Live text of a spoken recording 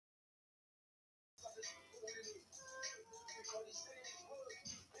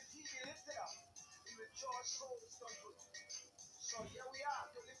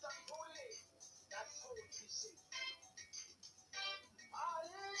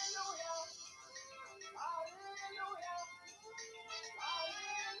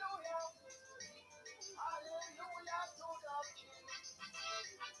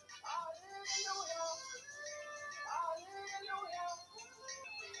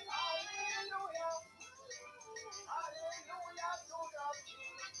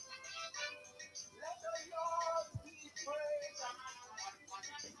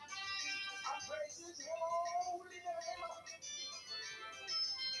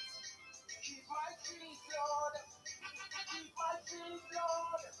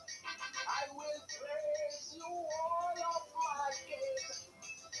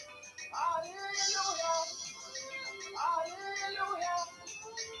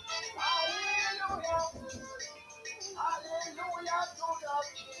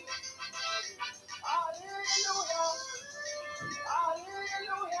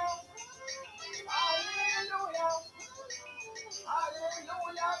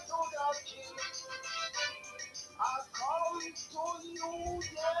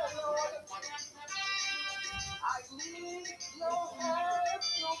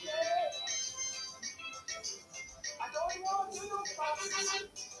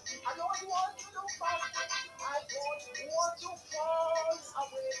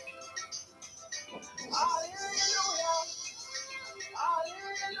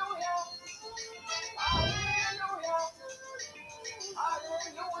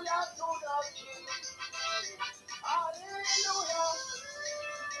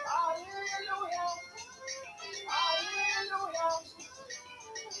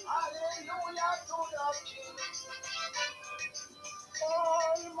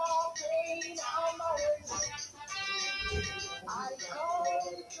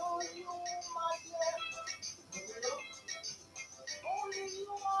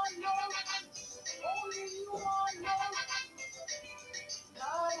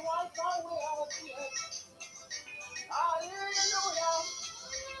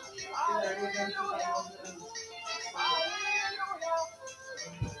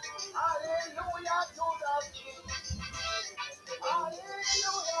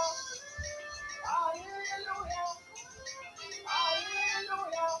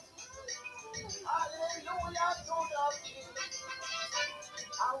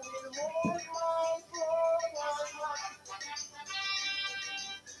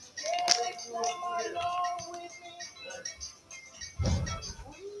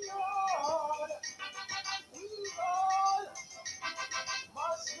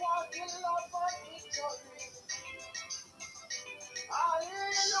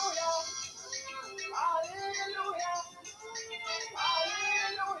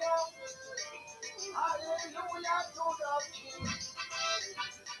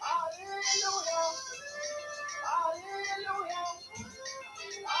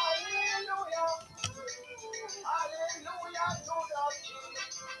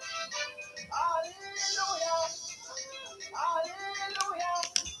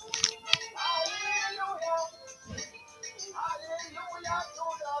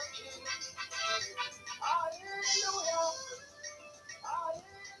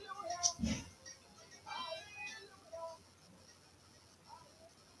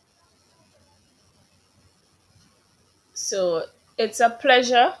So it's a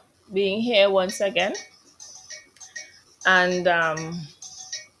pleasure being here once again. And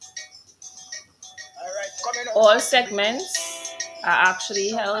all segments are actually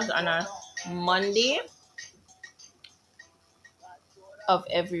held on a Monday of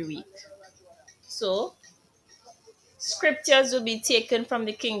every week. So scriptures will be taken from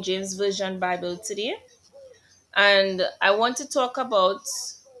the King James Version Bible today. And I want to talk about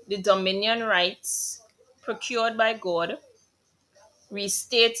the dominion rights procured by God,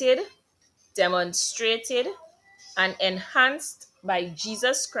 restated, demonstrated, and enhanced by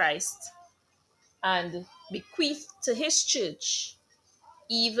Jesus Christ, and bequeathed to his church,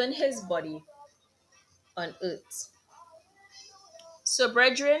 even his body on earth. So,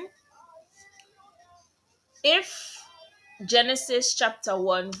 brethren, if Genesis chapter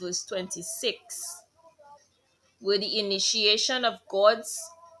 1, verse 26 were the initiation of God's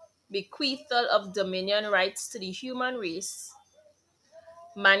bequeathal of dominion rights to the human race,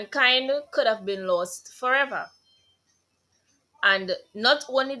 mankind could have been lost forever. And not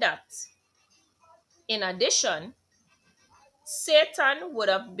only that, in addition, Satan would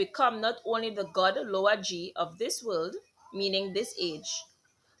have become not only the god lower G of this world, meaning this age,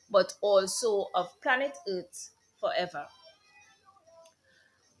 but also of planet Earth forever.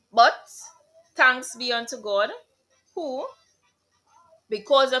 But thanks be unto God, who,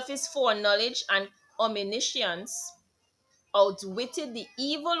 because of his foreknowledge and omniscience, outwitted the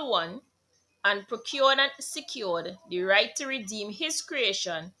evil one and procured and secured the right to redeem his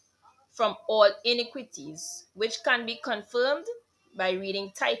creation from all iniquities, which can be confirmed by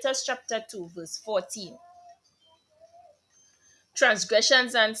reading Titus chapter 2, verse 14.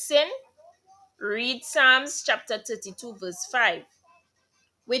 Transgressions and sin, read Psalms chapter 32, verse 5,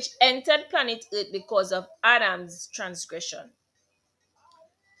 which entered planet Earth because of Adam's transgression.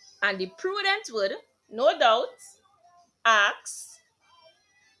 And the prudent would, no doubt, ask,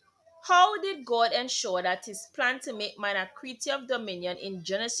 how did God ensure that his plan to make man a creature of dominion in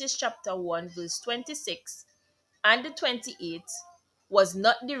Genesis chapter 1, verse 26 and the 28th was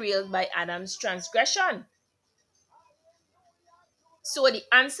not derailed by Adam's transgression? So the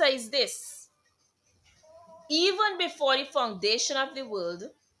answer is this. Even before the foundation of the world,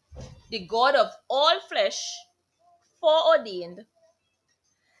 the God of all flesh foreordained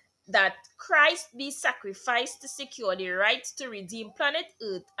that Christ be sacrificed to secure the right to redeem planet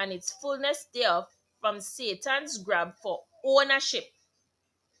Earth and its fullness thereof from Satan's grab for ownership.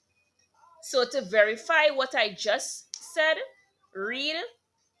 So to verify what I just said, read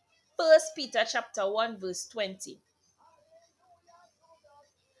 1 Peter chapter 1 verse 20.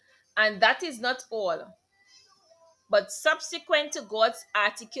 And that is not all, but subsequent to God's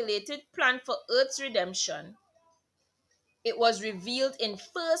articulated plan for earth's redemption, it was revealed in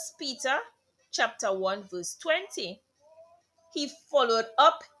 1 Peter chapter 1 verse 20. He followed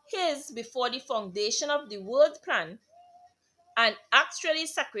up his before the foundation of the world plan and actually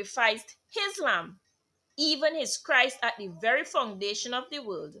sacrificed his lamb, even his Christ, at the very foundation of the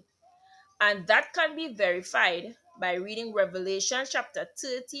world. And that can be verified by reading Revelation chapter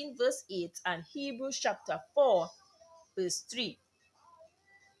 13 verse 8 and Hebrews chapter 4 verse 3.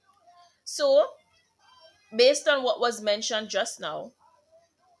 So, based on what was mentioned just now,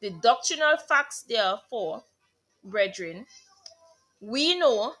 the doctrinal facts, therefore, brethren, we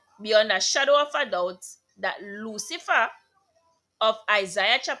know beyond a shadow of a doubt that Lucifer of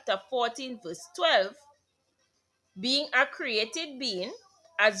Isaiah chapter 14 verse 12, being a created being,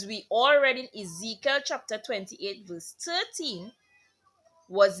 as we all read in Ezekiel chapter 28 verse 13,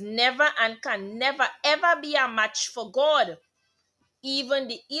 was never and can never ever be a match for God. Even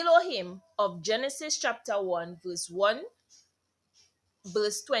the Elohim of Genesis chapter 1 verse 1,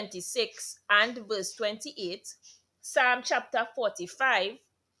 verse 26 and verse 28, Psalm chapter 45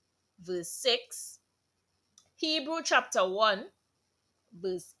 verse 6, Hebrew chapter 1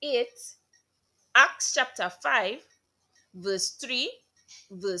 verse 8, Acts chapter 5 verse 3,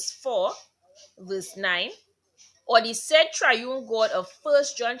 verse 4, verse 9, or the said triune God of 1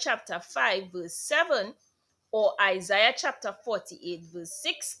 John chapter 5 verse 7, or Isaiah chapter 48 verse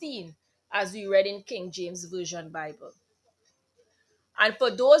 16, as we read in King James Version Bible. And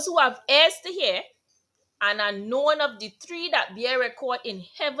for those who have ears to hear and are known of the three that bear record in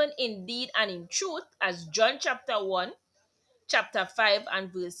heaven indeed and in truth, as John chapter 1, chapter 5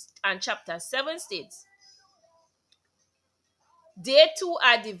 and chapter 7 states, they too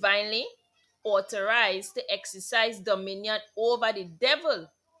are divinely authorized to exercise dominion over the devil,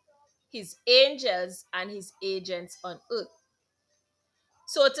 his angels, and his agents on earth.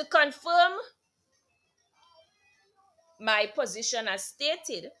 So to confirm my position as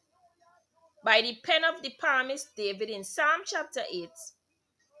stated by the pen of the psalmist David in Psalm chapter 8,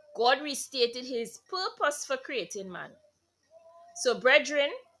 God restated his purpose for creating man. So, brethren,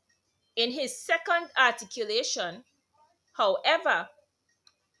 in his second articulation, however,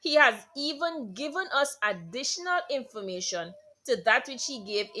 he has even given us additional information to that which he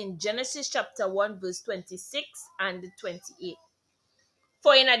gave in Genesis chapter 1 verse 26 and 28.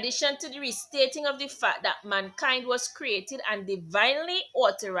 For in addition to the restating of the fact that mankind was created and divinely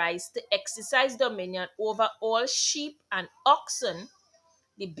authorized to exercise dominion over all sheep and oxen,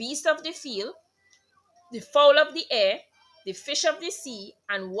 the beast of the field, the fowl of the air, the fish of the sea,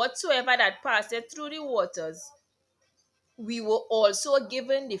 and whatsoever that passeth through the waters, we were also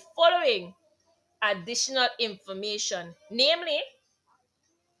given the following additional information. Namely,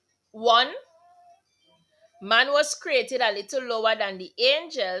 1, man was created a little lower than the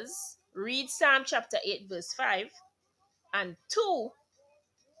angels. Read Psalm chapter 8 verse 5. And 2,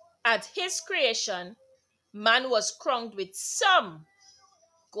 at his creation, man was crowned with some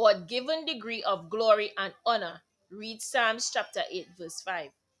God-given degree of glory and honor. Read Psalms chapter 8 verse 5.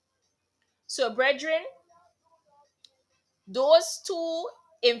 So, brethren, those two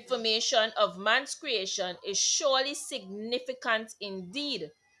information of man's creation is surely significant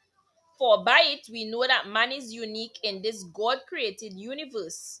indeed. For by it we know that man is unique in this God created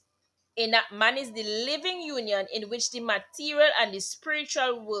universe, in that man is the living union in which the material and the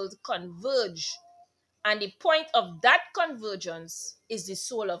spiritual world converge. And the point of that convergence is the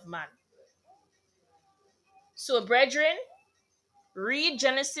soul of man. So, brethren, read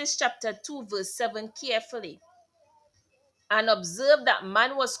Genesis chapter 2, verse 7 carefully and observe that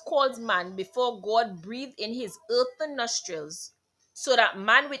man was called man before God breathed in his earthen nostrils, so that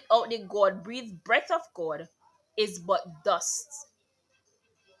man without the God breathed breath of God is but dust.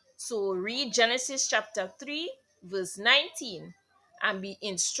 So read Genesis chapter 3, verse 19, and be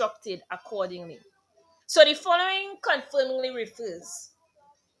instructed accordingly. So the following confirmingly refers.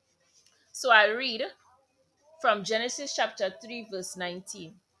 So I read from Genesis chapter 3, verse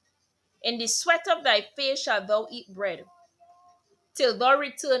 19. In the sweat of thy face shalt thou eat bread, till thou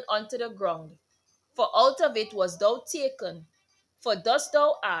return unto the ground. For out of it was thou taken, for dust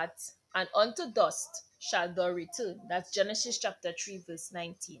thou art, and unto dust shalt thou return. That's Genesis chapter 3, verse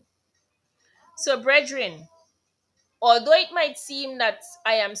 19. So, brethren, although it might seem that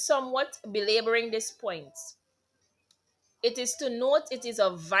I am somewhat belaboring this point, it is to note it is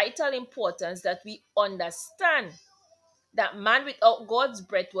of vital importance that we understand that man without God's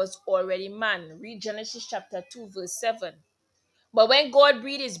breath was already man. Read Genesis chapter 2, verse 7. But when God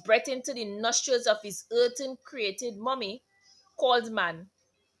breathed his breath into the nostrils of his earthen created mummy, called man,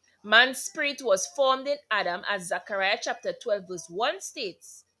 man's spirit was formed in Adam, as Zechariah chapter 12, verse 1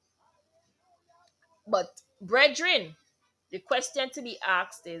 states. But, brethren, the question to be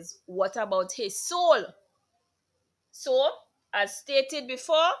asked is, what about his soul? So, as stated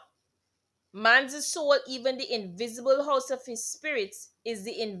before, man's soul, even the invisible house of his spirit, is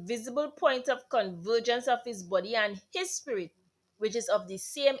the invisible point of convergence of his body and his spirit, which is of the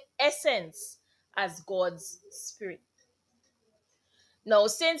same essence as God's spirit. Now,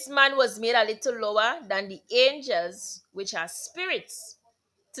 since man was made a little lower than the angels, which are spirits,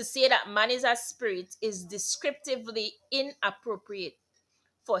 to say that man is a spirit is descriptively inappropriate.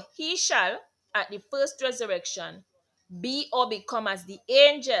 For he shall, at the first resurrection, be or become as the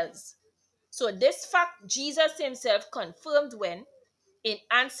angels. So this fact Jesus himself confirmed when, in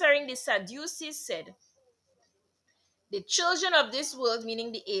answering the Sadducees, said, the children of this world,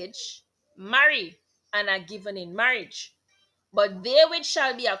 meaning the age, marry and are given in marriage. But they which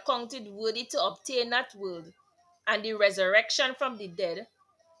shall be accounted worthy to obtain that world and the resurrection from the dead,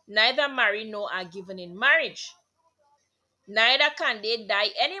 neither marry nor are given in marriage. Neither can they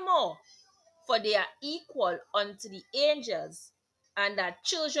die any more, for they are equal unto the angels, and are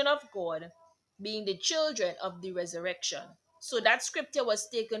children of God, being the children of the resurrection. So that scripture was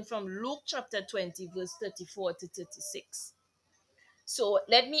taken from Luke chapter 20, verse 34 to 36. So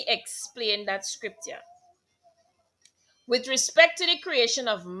let me explain that scripture. With respect to the creation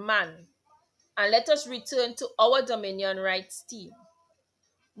of man, and let us return to our dominion rights theme.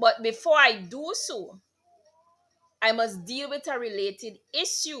 But before I do so, I must deal with a related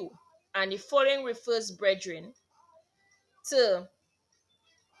issue, and the following refers, brethren, to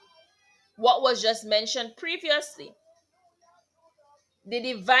what was just mentioned previously. The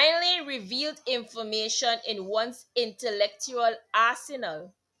divinely revealed information in one's intellectual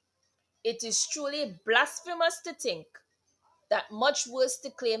arsenal. It is truly blasphemous to think, that much worse to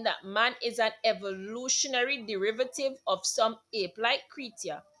claim that man is an evolutionary derivative of some ape-like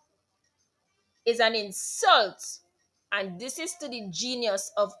creature, is an insult, and this is to the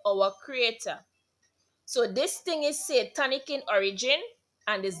genius of our Creator. So this thing is satanic in origin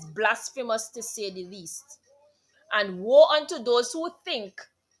and is blasphemous to say the least. And woe unto those who think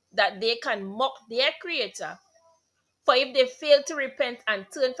that they can mock their Creator, for if they fail to repent and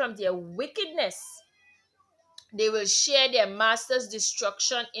turn from their wickedness, they will share their master's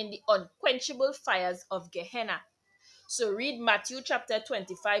destruction in the unquenchable fires of Gehenna. So read Matthew chapter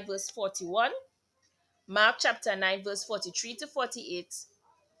 25, verse 41, Mark chapter 9, verse 43 to 48,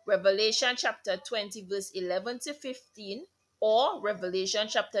 Revelation chapter 20, verse 11 to 15, or Revelation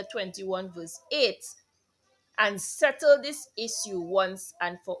chapter 21, verse 8, and settle this issue once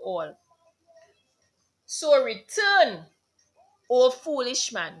and for all. So return, O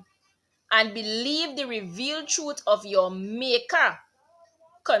foolish man, and believe the revealed truth of your Maker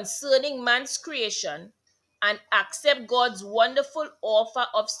concerning man's creation, and accept God's wonderful offer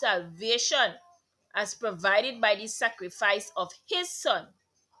of salvation as provided by the sacrifice of his Son.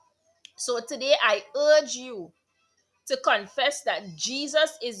 So today I urge you to confess that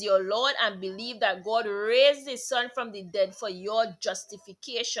Jesus is your Lord and believe that God raised his Son from the dead for your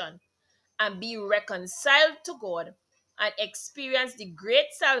justification, and be reconciled to God and experience the great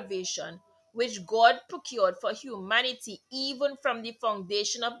salvation which God procured for humanity even from the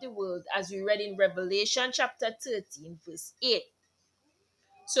foundation of the world, as we read in Revelation chapter 13, verse 8.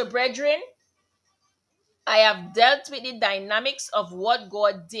 So, brethren, I have dealt with the dynamics of what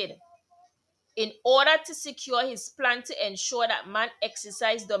God did in order to secure his plan to ensure that man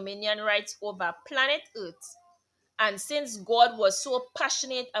exercised dominion rights over planet Earth. And since God was so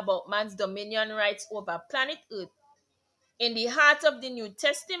passionate about man's dominion rights over planet Earth, in the heart of the New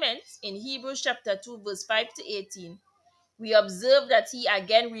Testament, in Hebrews chapter 2, verse 5 to 18, we observe that he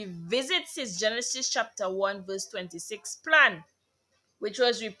again revisits his Genesis chapter 1, verse 26 plan, which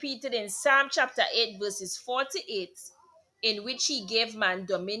was repeated in Psalm chapter 8, verses 4 to 8, in which he gave man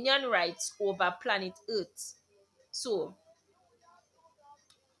dominion rights over planet Earth. So,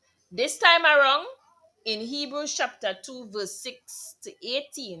 this time around, in Hebrews chapter 2, verse 6 to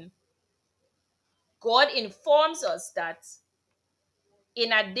 18, God informs us that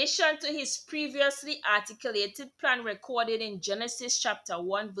in addition to his previously articulated plan recorded in Genesis chapter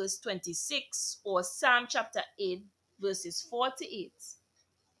 1, verse 26, or Psalm chapter 8, verses 4 to 8,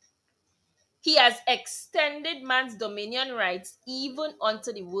 he has extended man's dominion rights even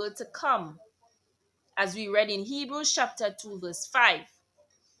unto the world to come, as we read in Hebrews chapter 2, verse 5.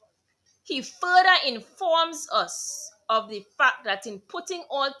 He further informs us of the fact that in putting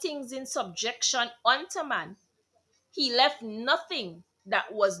all things in subjection unto man, he left nothing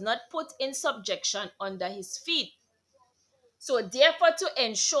that was not put in subjection under his feet. So, therefore, to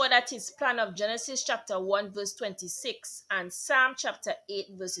ensure that his plan of Genesis chapter 1, verse 26 and Psalm chapter 8,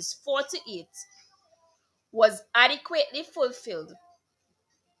 verses 4 to 8 was adequately fulfilled,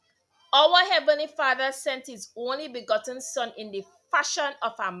 our Heavenly Father sent his only begotten Son in the fashion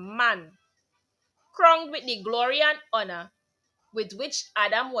of a man, crowned with the glory and honor with which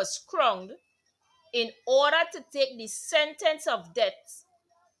Adam was crowned, in order to take the sentence of death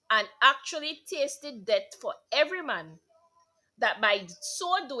and actually tasted death for every man, that by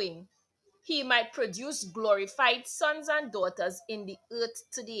so doing he might produce glorified sons and daughters in the earth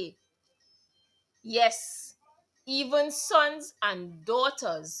today. Yes, even sons and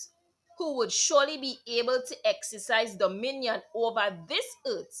daughters who would surely be able to exercise dominion over this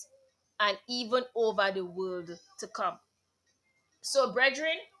earth and even over the world to come. So,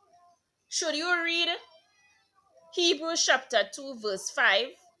 brethren, should you read Hebrews chapter 2, verse 5,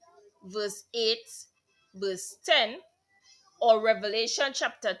 verse 8, verse 10, or Revelation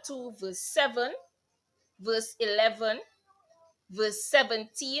chapter 2, verse 7, verse 11, verse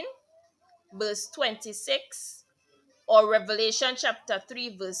 17, verse 26, or Revelation chapter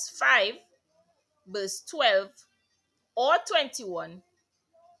 3, verse 5, verse 12, or 21,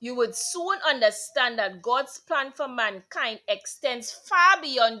 you would soon understand that God's plan for mankind extends far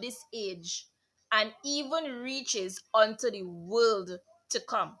beyond this age and even reaches unto the world to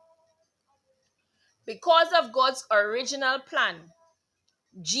come. Because of God's original plan,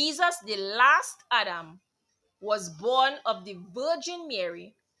 Jesus, the last Adam, was born of the Virgin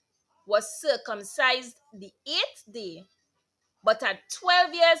Mary, was circumcised the 8th day, but at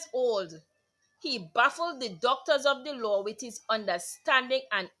 12 years old, he baffled the doctors of the law with his understanding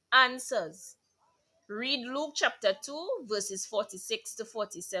and answers. Read Luke chapter 2, verses 46 to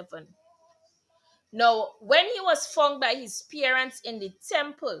 47. Now, when he was found by his parents in the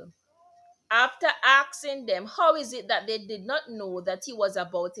temple, after asking them how is it that they did not know that he was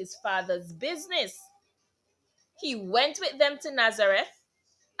about his father's business, he went with them to Nazareth,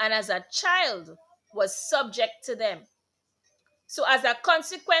 and as a child was subject to them. So, as a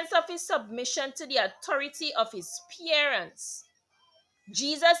consequence of his submission to the authority of his parents,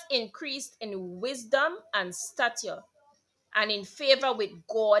 Jesus increased in wisdom and stature and in favor with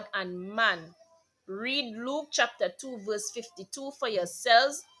God and man. Read Luke chapter 2, verse 52 for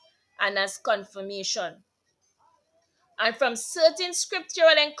yourselves and as confirmation. And from certain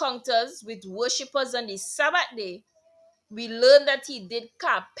scriptural encounters with worshippers on the Sabbath day, we learn that he did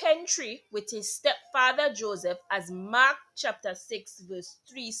carpentry with his stepfather Joseph, as Mark chapter 6, verse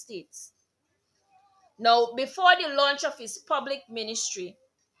 3 states. Now, before the launch of his public ministry,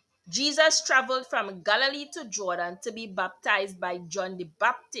 Jesus traveled from Galilee to Jordan to be baptized by John the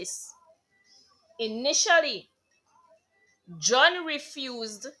Baptist. Initially, John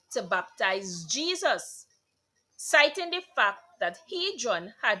refused to baptize Jesus, citing the fact that he,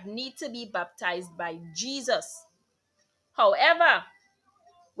 John, had need to be baptized by Jesus. However,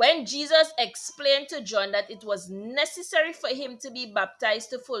 when Jesus explained to John that it was necessary for him to be baptized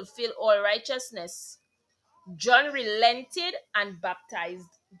to fulfill all righteousness, John relented and baptized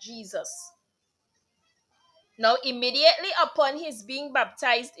Jesus. Now, immediately upon his being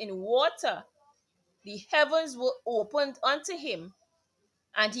baptized in water, the heavens were opened unto him,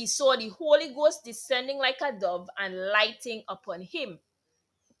 And he saw the Holy Ghost descending like a dove and lighting upon him.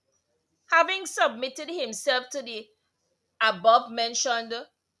 Having submitted himself to the above mentioned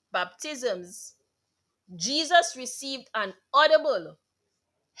baptisms, Jesus received an audible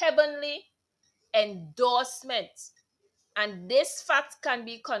heavenly endorsement. And this fact can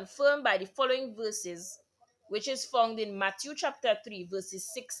be confirmed by the following verses, which is found in Matthew chapter 3, verses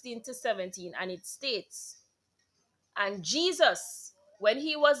 16 to 17. And it states, "And Jesus, when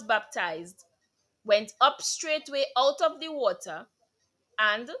he was baptized, went up straightway out of the water,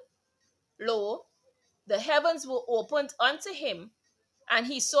 and lo, the heavens were opened unto him, and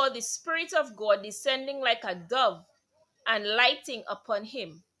he saw the Spirit of God descending like a dove and lighting upon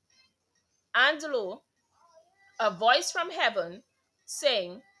him. And lo, a voice from heaven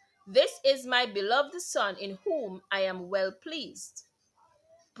saying, This is my beloved Son, in whom I am well pleased."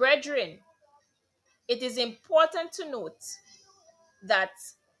 Brethren, it is important to note that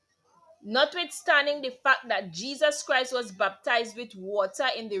notwithstanding the fact that Jesus Christ was baptized with water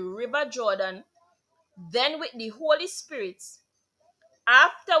in the river Jordan, then with the Holy Spirit,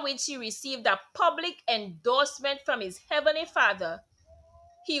 after which he received a public endorsement from his heavenly Father,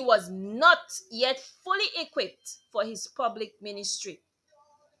 he was not yet fully equipped for his public ministry.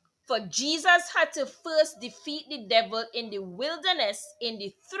 For Jesus had to first defeat the devil in the wilderness in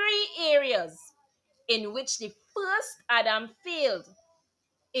the three areas in which the first Adam failed,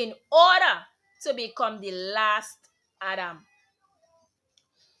 in order to become the last Adam.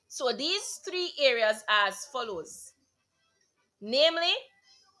 So these three areas are as follows. Namely,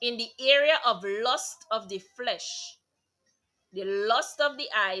 in the area of lust of the flesh, the lust of the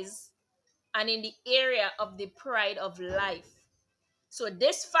eyes, and in the area of the pride of life. So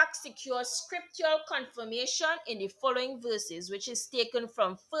this fact secures scriptural confirmation in the following verses, which is taken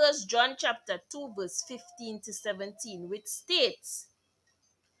from 1 John chapter 2, verse 15 to 17, which states,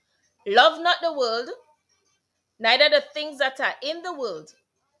 "Love not the world, neither the things that are in the world.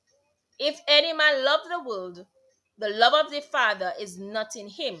 If any man love the world, the love of the Father is not in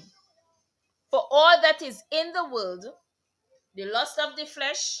him. For all that is in the world, the lust of the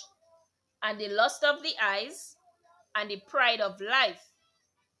flesh, and the lust of the eyes, and the pride of life,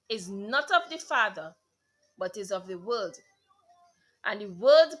 is not of the Father, but is of the world. And the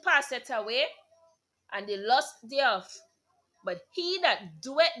world passeth away, and the lust thereof, but he that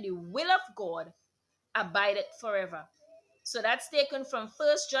doeth the will of God abideth forever." So that's taken from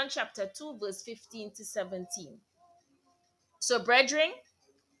 1 John chapter 2, verse 15 to 17. So, brethren,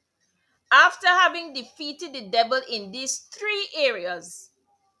 after having defeated the devil in these three areas,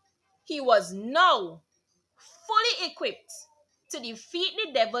 he was now fully equipped to defeat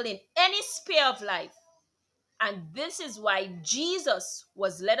the devil in any sphere of life. And this is why Jesus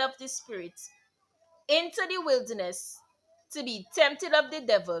was led of the Spirit into the wilderness to be tempted of the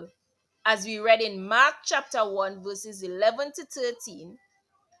devil, as we read in Mark chapter 1, verses 11 to 13,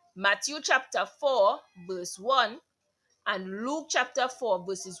 Matthew chapter 4, verse 1, and Luke chapter 4,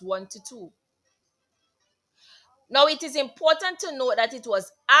 verses 1 to 2. Now, it is important to note that it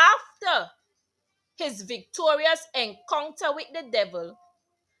was after his victorious encounter with the devil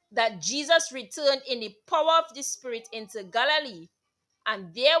that Jesus returned in the power of the Spirit into Galilee,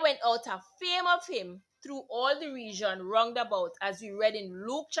 and there went out a fame of him through all the region round about, as we read in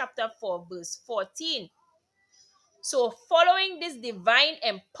Luke chapter 4, verse 14. So, following this divine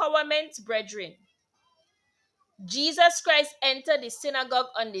empowerment, brethren, Jesus Christ entered the synagogue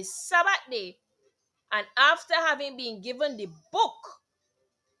on the Sabbath day, and after having been given the book,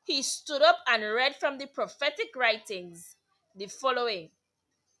 he stood up and read from the prophetic writings the following: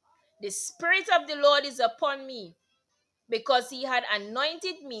 "The Spirit of the Lord is upon me, because he had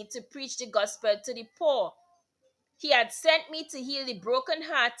anointed me to preach the gospel to the poor. He had sent me to heal the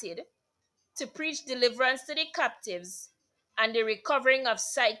brokenhearted, to preach deliverance to the captives, and the recovering of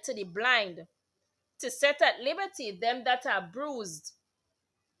sight to the blind, to set at liberty them that are bruised,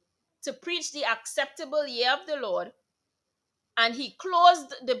 to preach the acceptable year of the Lord." And he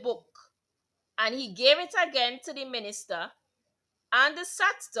closed the book, and he gave it again to the minister, and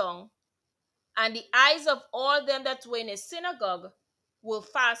sat down, and the eyes of all them that were in the synagogue were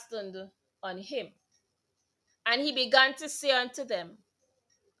fastened on him. And he began to say unto them,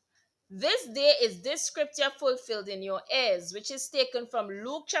 "This day is this scripture fulfilled in your ears," which is taken from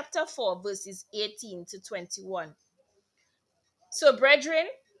Luke chapter 4, verses 18 to 21. So, brethren,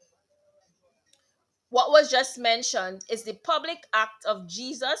 what was just mentioned is the public act of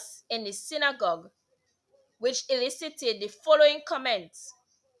Jesus in the synagogue, which elicited the following comments: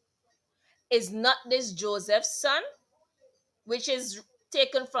 "Is not this Joseph's son?" which is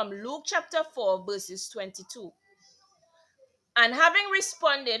taken from Luke chapter 4, verses 22. And having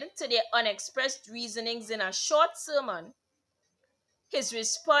responded to their unexpressed reasonings in a short sermon, his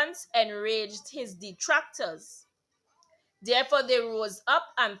response enraged his detractors. Therefore, they rose up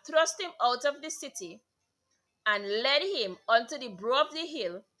and thrust him out of the city and led him unto the brow of the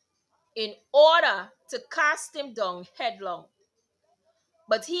hill in order to cast him down headlong.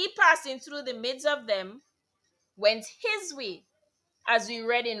 But he, passing through the midst of them, went his way, as we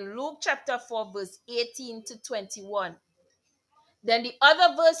read in Luke chapter 4, verse 18 to 21. Then the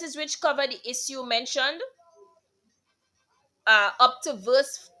other verses which cover the issue mentioned are up to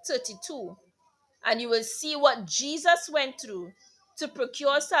verse 32. And you will see what Jesus went through to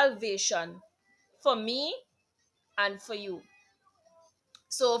procure salvation for me and for you.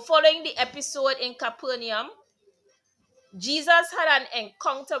 So, following the episode in Capernaum, Jesus had an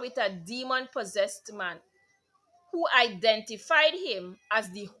encounter with a demon possessed man who identified him as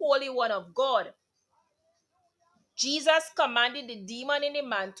the Holy One of God. Jesus commanded the demon in the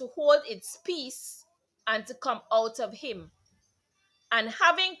man to hold its peace and to come out of him. And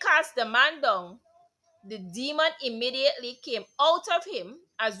having cast the man down, the demon immediately came out of him,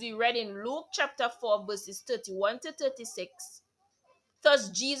 as we read in Luke chapter 4, verses 31 to 36. Thus,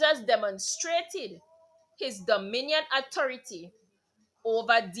 Jesus demonstrated his dominion authority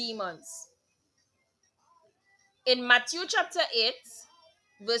over demons. In Matthew chapter 8,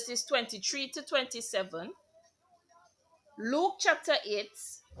 verses 23 to 27, Luke chapter 8,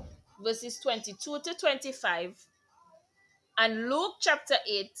 verses 22 to 25, and Luke chapter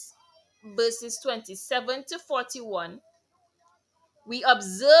 8, verses 27 to 41, we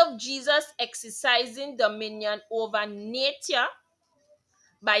observe Jesus exercising dominion over nature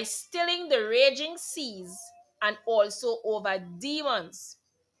by stilling the raging seas and also over demons.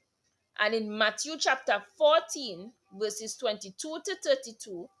 And in Matthew chapter 14, verses 22 to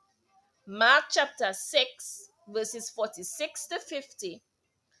 32, Mark chapter 6, verses 46 to 50,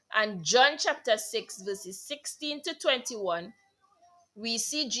 and John chapter 6, verses 16 to 21, we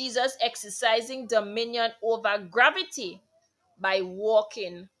see Jesus exercising dominion over gravity by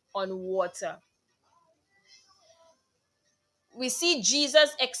walking on water. We see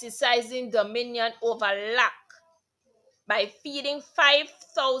Jesus exercising dominion over lack by feeding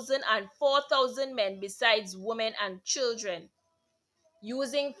 5,000 and 4,000 men besides women and children,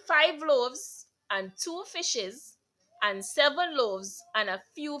 using 5 loaves and 2 fishes and 7 loaves and a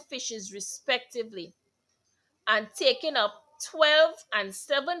few fishes respectively, and taking up 12 and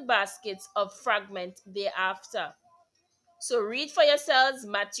 7 baskets of fragments thereafter. So read for yourselves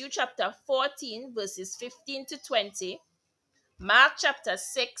Matthew chapter 14, verses 15 to 20, Mark chapter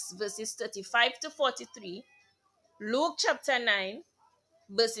 6, verses 35 to 43, Luke chapter 9,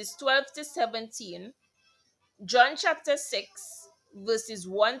 verses 12 to 17, John chapter 6, verses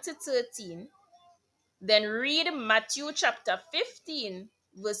 1 to 13, then read Matthew chapter 15,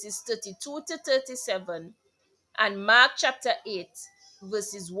 verses 32 to 37, and Mark chapter 8,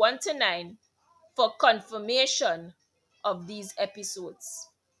 verses 1 to 9, for confirmation of these episodes.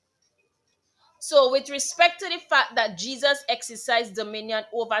 So, with respect to the fact that Jesus exercised dominion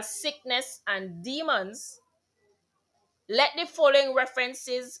over sickness and demons, let the following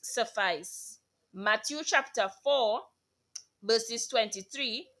references suffice. Matthew chapter 4, verses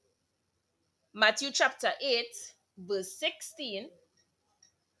 23, Matthew chapter 8, verse 16,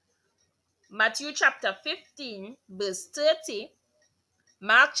 Matthew chapter 15, verse 30,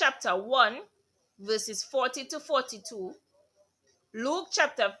 Mark chapter 1, verses 40 to 42, Luke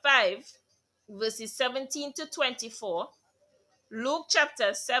chapter 5, verses 17 to 24, Luke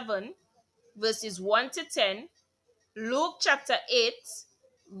chapter 7, verses 1 to 10, Luke chapter 8,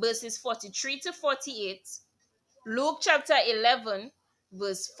 verses 43 to 48, Luke chapter 11,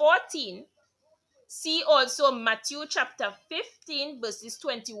 verse 14. See also Matthew chapter 15, verses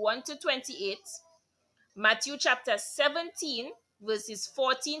 21 to 28, Matthew chapter 17, verses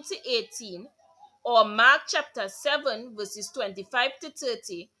 14 to 18, or Mark chapter 7, verses 25 to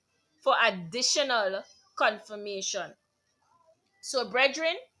 30 for additional confirmation. So,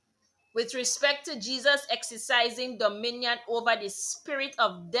 brethren, with respect to Jesus exercising dominion over the spirit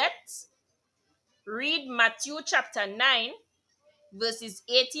of death, read Matthew chapter 9, verses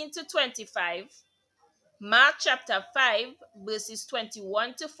 18 to 25, Mark chapter 5, verses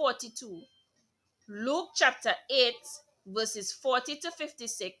 21 to 42, Luke chapter 8, verses 40 to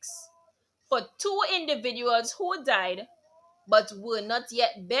 56, for 2 individuals who died but were not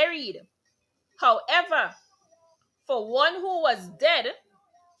yet buried. However, for one who was dead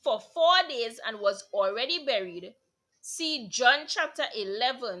for 4 days and was already buried, see John chapter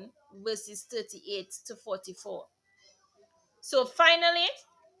 11, verses 38 to 44. So finally,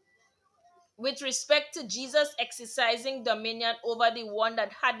 with respect to Jesus exercising dominion over the one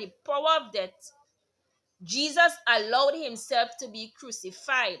that had the power of death, Jesus allowed himself to be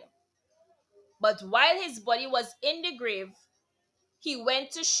crucified. But while his body was in the grave, he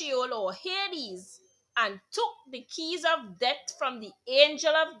went to Sheol or Hades and took the keys of death from the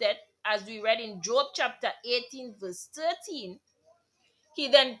angel of death, as we read in Job chapter 18, verse 13. He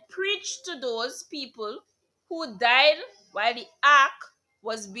then preached to those people who died while the ark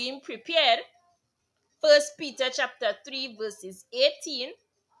was being prepared. 1 Peter chapter 3, verses 18.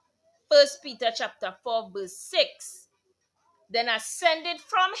 1 Peter chapter 4, verse 6. Then ascended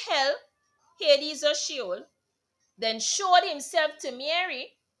from hell, Hades or Sheol, then showed himself to Mary,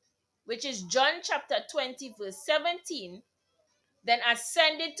 which is John chapter 20, verse 17, then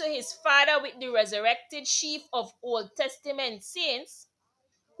ascended to his Father with the resurrected sheaf of Old Testament saints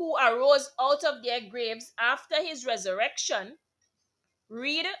who arose out of their graves after his resurrection.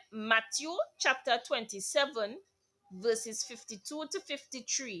 Read Matthew chapter 27, verses 52 to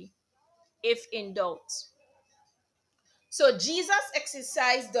 53, if in doubt. So Jesus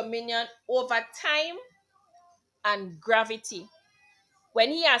exercised dominion over time and gravity. When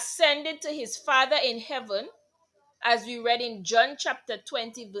he ascended to his Father in heaven, as we read in John chapter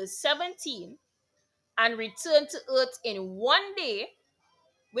 20, verse 17, and returned to earth in one day,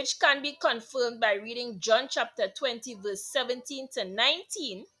 which can be confirmed by reading John chapter 20, verse 17 to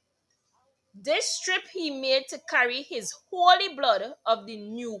 19, this trip he made to carry his holy blood of the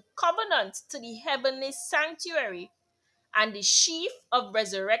new covenant to the heavenly sanctuary and the sheaf of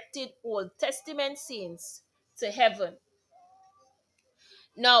resurrected Old Testament saints to heaven.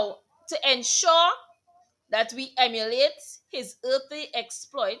 Now, to ensure that we emulate his earthly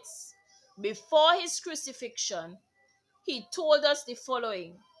exploits before his crucifixion, he told us the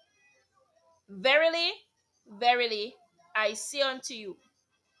following: Verily, verily, I say unto you,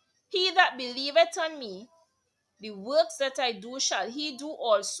 he that believeth on me, the works that I do shall he do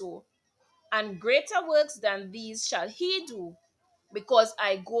also, and greater works than these shall he do, because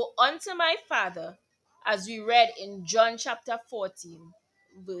I go unto my Father, as we read in John chapter 14,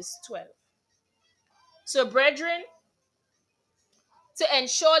 verse 12. So, brethren, to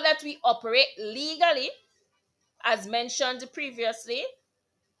ensure that we operate legally, as mentioned previously,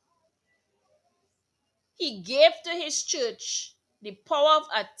 he gave to his church the power of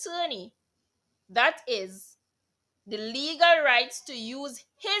attorney, that is, the legal rights to use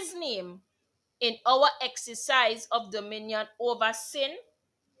his name in our exercise of dominion over sin,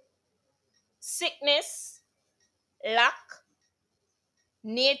 sickness, lack,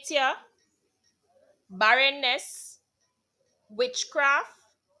 nature, barrenness, witchcraft,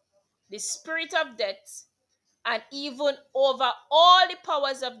 the spirit of death, and even over all the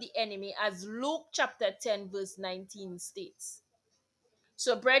powers of the enemy, as Luke chapter 10, verse 19 states.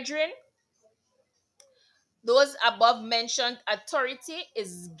 So, brethren, those above mentioned authority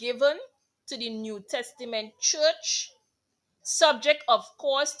is given to the New Testament church, subject, of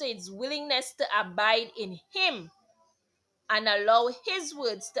course, to its willingness to abide in him and allow his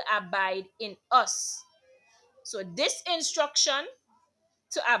words to abide in us. So, this instruction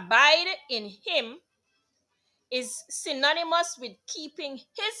to abide in him is synonymous with keeping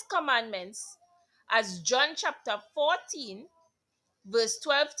his commandments, as John chapter 14, verse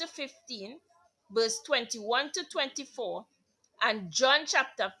 12 to 15, verse 21 to 24, and John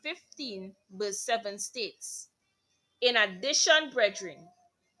chapter 15, verse 7 states. In addition, brethren,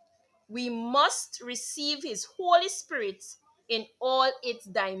 we must receive his Holy Spirit in all its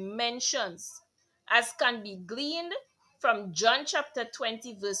dimensions, as can be gleaned from John chapter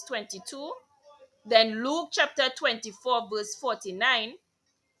 20, verse 22, then Luke chapter 24, verse 49,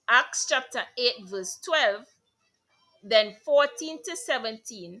 Acts chapter 8, verse 12, then 14 to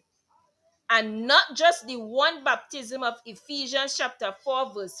 17, and not just the one baptism of Ephesians chapter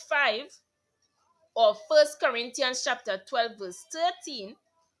 4, verse 5, or 1 Corinthians chapter 12, verse 13,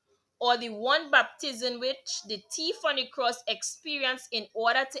 or the one baptism which the thief on the cross experienced in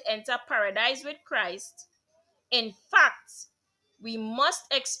order to enter paradise with Christ. In fact, we must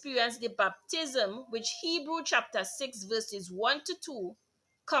experience the baptism which Hebrew chapter 6, verses 1 to 2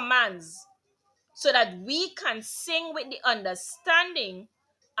 commands, so that we can sing with the understanding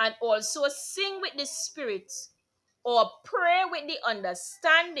and also sing with the Spirit, or pray with the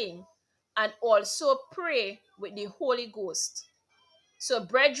understanding and also pray with the Holy Ghost. So,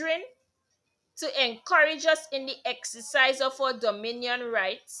 brethren, to encourage us in the exercise of our dominion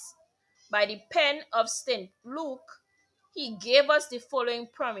rights, by the pen of St. Luke, he gave us the following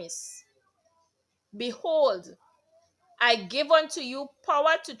promise: Behold, I give unto you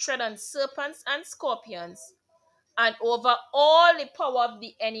power to tread on serpents and scorpions, and over all the power of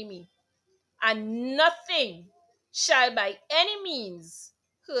the enemy, and nothing shall by any means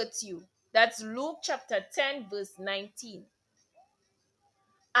hurt you. That's Luke chapter 10, verse 19.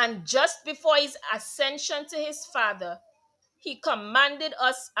 And just before his ascension to his Father, he commanded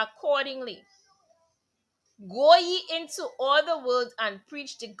us accordingly. Go ye into all the world and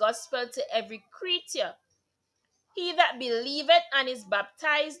preach the gospel to every creature. He that believeth and is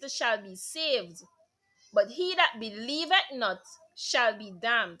baptized shall be saved, but he that believeth not shall be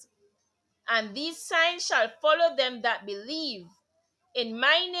damned. And these signs shall follow them that believe. In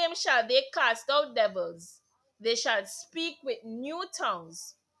my name shall they cast out devils. They shall speak with new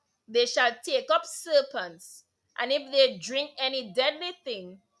tongues. They shall take up serpents. And if they drink any deadly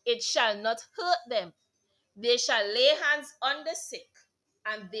thing, it shall not hurt them. They shall lay hands on the sick,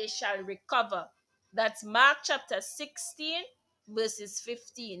 and they shall recover. That's Mark chapter 16, verses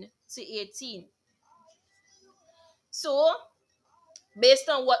 15 to 18. So, based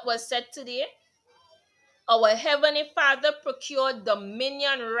on what was said today, our Heavenly Father procured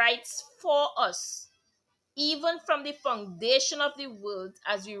dominion rights for us, even from the foundation of the world,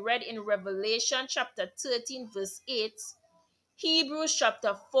 as we read in Revelation chapter 13, verse 8, Hebrews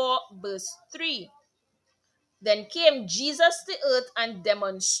chapter 4, verse 3. Then came Jesus to earth and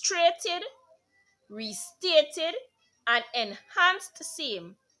demonstrated, restated, and enhanced the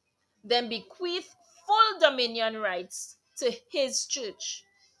same, then bequeathed full dominion rights to his church.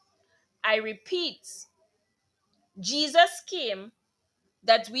 I repeat, Jesus came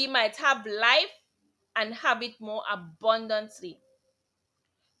that we might have life and have it more abundantly.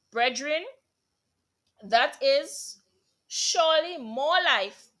 Brethren, that is surely more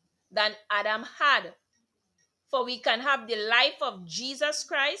life than Adam had. For we can have the life of Jesus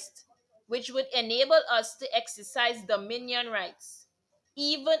Christ, which would enable us to exercise dominion rights,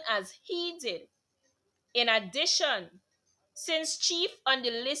 even as he did. In addition, since chief on the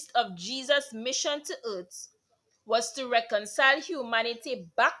list of Jesus' mission to earth was to reconcile humanity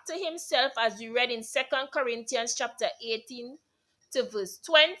back to himself, as we read in 2 Corinthians chapter 18 to verse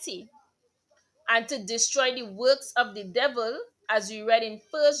 20, and to destroy the works of the devil, as we read in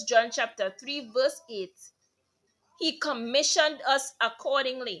 1 John chapter 3 verse 8, he commissioned us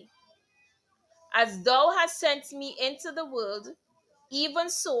accordingly. As thou hast sent me into the world, even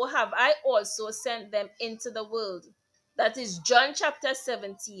so have I also sent them into the world. That is John chapter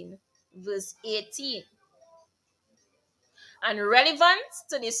 17 verse 18. And relevant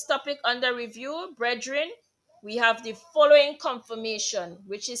to this topic under review, brethren, we have the following confirmation,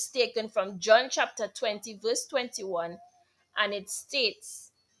 which is taken from John chapter 20, verse 21, and it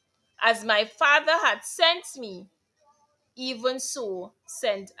states, as my Father had sent me, even so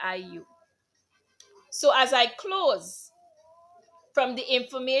sent I you. So as I close, from the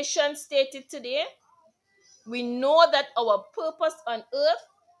information stated today, we know that our purpose on earth,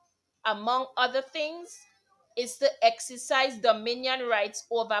 among other things, is to exercise dominion rights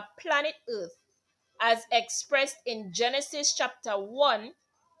over planet earth, as expressed in Genesis chapter 1,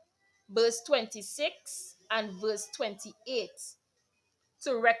 verse 26 and verse 28,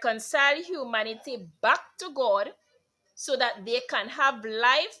 to reconcile humanity back to God so that they can have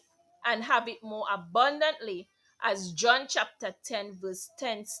life and have it more abundantly, as John chapter 10, verse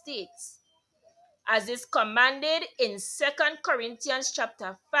 10 states, as is commanded in 2 Corinthians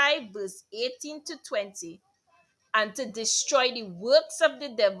chapter 5, verse 18 to 20, and to destroy the works of the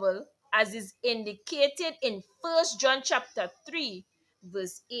devil, as is indicated in 1 John chapter 3,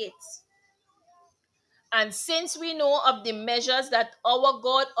 verse 8. And since we know of the measures that our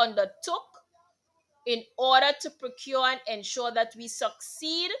God undertook in order to procure and ensure that we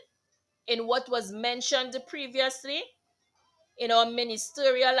succeed in what was mentioned previously in our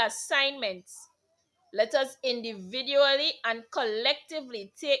ministerial assignments, let us individually and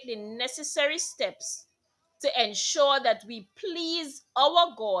collectively take the necessary steps to ensure that we please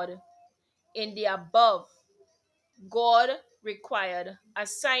our God in the above God required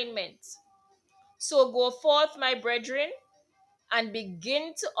assignments. So go forth, my brethren, and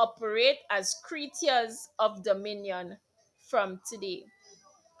begin to operate as creatures of dominion from today.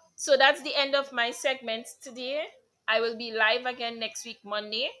 So that's the end of my segment today. I will be live again next week,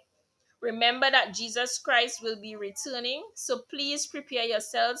 Monday. Remember that Jesus Christ will be returning, so please prepare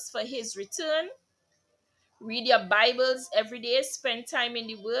yourselves for his return. Read your Bibles every day, spend time in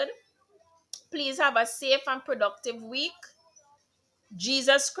the Word. Please have a safe and productive week.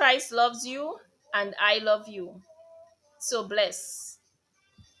 Jesus Christ loves you, and I love you. So bless.